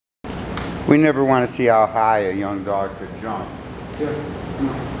We never want to see how high a young dog could jump. Here, come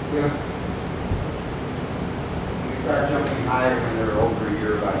on, here. You can start jumping higher when they're over a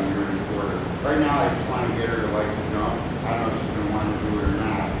year, about a year and a quarter. Right now, I just want to get her to like to jump. I don't know if she's going to want to do it or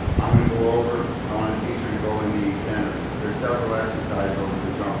not. I'm going to go over. I want to teach her to go in the center. There's several exercises over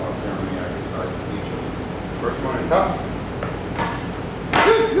the jump. I'll say how many I can start to teach her. First one is up.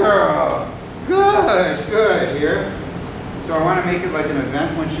 Good girl. Good, good. Here. So I want to make it like an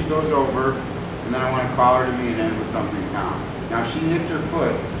event when she goes over, and then I want to call her to me and end with something count. Now she nicked her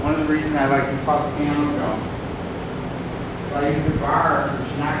foot. One of the reasons I like this called the piano jump. If I use the bar, if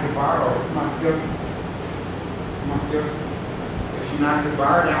she knocked the bar over, come on, good. Come on, good. If she knocked the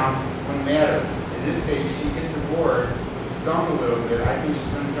bar down, it wouldn't matter. In this case, she hit the board, it stung a little bit. I think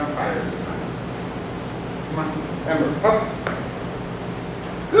she's going to jump higher this time. Come on, Ember, up.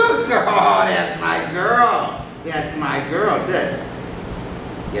 Good girl, that's my girl. That's my girl. Sit.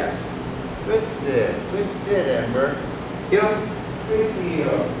 Yes. Good sit. Good sit, Ember. Heel. Good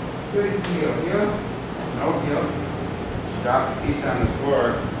heel. Good heel. Heel. No heel. She dropped the piece on the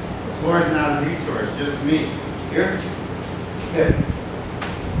floor. The floor is not a resource, just me. Here. Sit.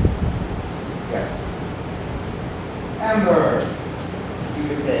 Yes. Ember. You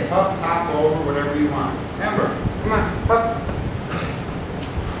can say hop, hop over, whatever you want. Ember. Come on. Hop.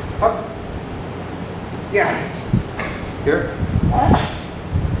 Hop. Yes. Here.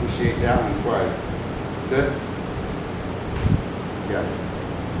 Appreciate that one twice. Sit. Yes.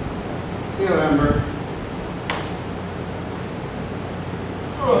 Heel, Ember.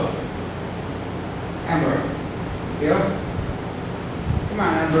 Ember. Heel. Come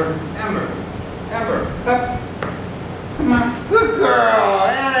on, Ember. Ember. Ember. Up. Come on. Good girl.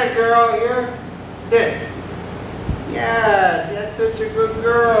 Atta girl. Here. Sit. Yes. That's such a good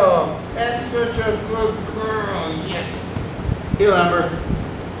girl. That's such a good girl. Yes. Heel, Ember.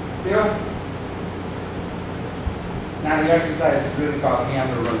 Heel. Now the exercise is really called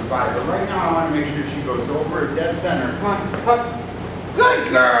Handler Runs By, but right now I want to make sure she goes over dead center. Come on, up.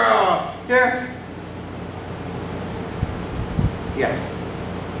 Good girl. Here. Yes.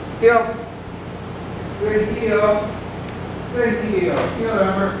 Heel. Good heel. Good heel. Heel,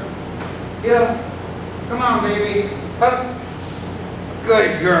 Ember. Heel. Come on, baby. Up.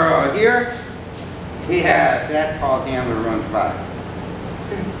 Good girl. Here. Yes, that's called Handler Runs By.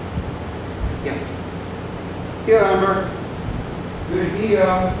 See? Yes. Heel, Ember. Good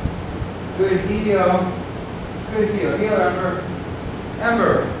heel. Good heel. Good heel. Heel, Ember.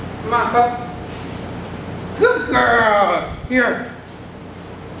 Ember. Come on, up. Good girl. Here.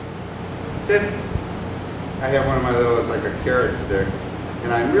 Sit. I have one of my little, it's like a carrot stick.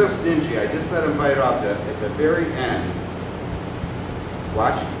 And I'm real stingy. I just let him bite off at the very end.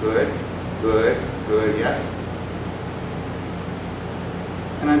 Watch. Good. Good. Good. Yes.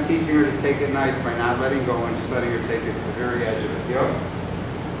 And I'm teaching her to take it nice by not letting go and just letting her take it to the very edge of it. Go.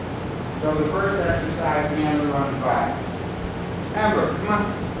 So the first exercise, Handler Runs By. Ember, come on.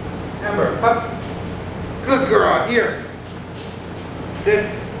 Ember, up. Good girl. Here. Sit.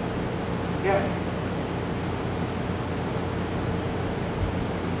 Yes.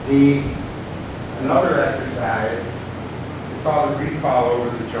 Another exercise is called a recall over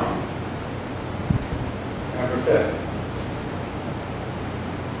the jump. Ember, sit.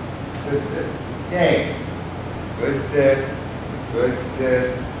 Good sit. Stay. Good sit. Good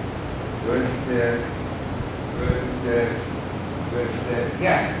sit. Good sit. Good sit. Good sit.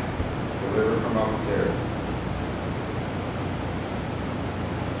 Yes. Deliver from upstairs.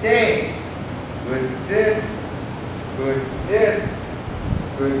 Stay. Good sit. Good sit.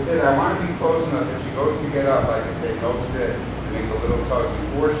 Good sit. I want to be close enough. If she goes to get up, I can say no sit and make a little tug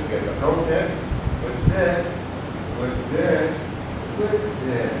before she gets up. No sit. Good sit. Good sit. Good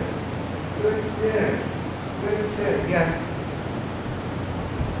sit. Good sit. Good sit. Yes.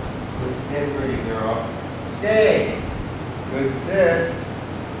 Good sit, pretty girl. Stay. Good sit.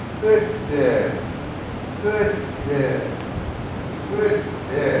 Good sit. Good sit. Good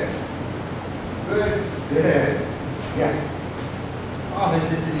sit. Good sit. Yes. Oh, is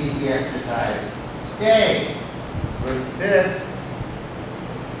this an easy exercise? Stay. Good sit.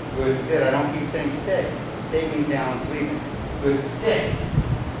 Good sit. I don't keep saying stay. Stay means Allan's sleeping. Good sit.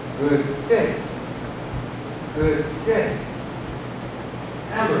 Good sit. Good sit.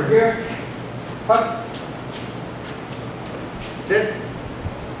 Ember, here. Up. Sit.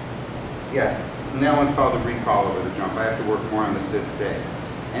 Yes. And that one's called the recall over the jump. I have to work more on the sit stay.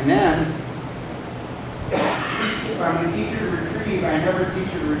 And then, if I'm going to teach her to retrieve, I never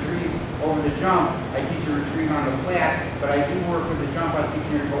teach her to retrieve over the jump. I teach her to retrieve on the flat, but I do work with the jump on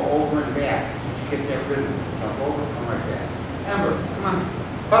teaching her to go over and back. So she gets that rhythm. Jump over, come right back. Ember, come on.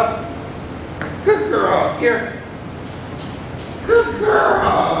 Up. Good girl. Here. Good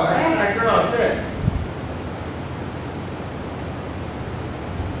girl. Hey, my girl, sit.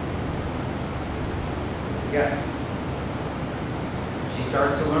 Yes. She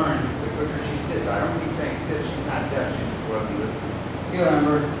starts to learn the quicker she sits. I don't keep saying sit. She's not deaf. She just wasn't listening. Here,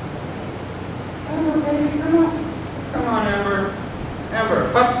 Ember. Ember, baby, come on. Come on, Ember.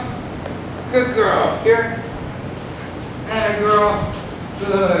 Ember, up. Good girl. Here. Atta girl.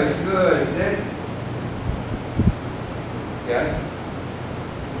 Good, good. Sit. Yes.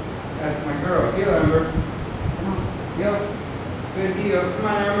 That's my girl. Heel, Ember. Come on. Heel. Good heel. Come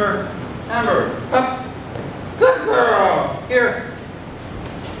on, Ember. Ember, up. Good girl. Here.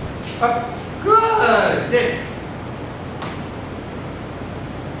 Up. Good. Sit.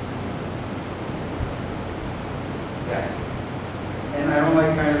 Yes. And I don't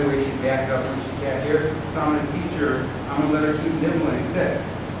like kind of the way she backed up when she sat here, so I'm going to teach her. I'm going to let her keep nibbling. Sit.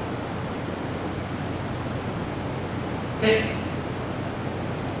 Sit.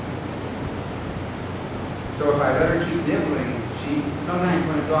 So if I let her keep nibbling, sometimes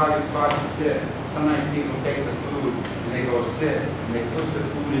when a dog is taught to sit, sometimes people take the food and they go sit and they push the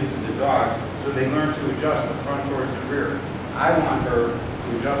food into the dog so they learn to adjust the front towards the rear. I want her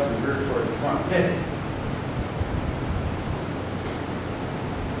to adjust the rear towards the front. Sit.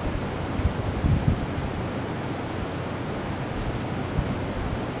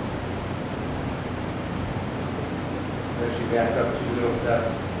 As she backed up 2 little steps,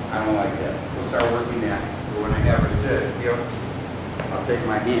 I don't like that. We'll start working that. But when I have her sit, I'll take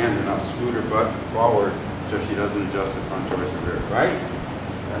my hand and I'll scoot her butt forward so she doesn't adjust the front towards the rear. Right?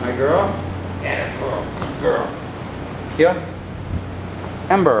 Is that my girl? Yeah, girl. Good girl. Here.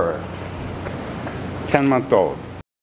 Ember. 10-month-old.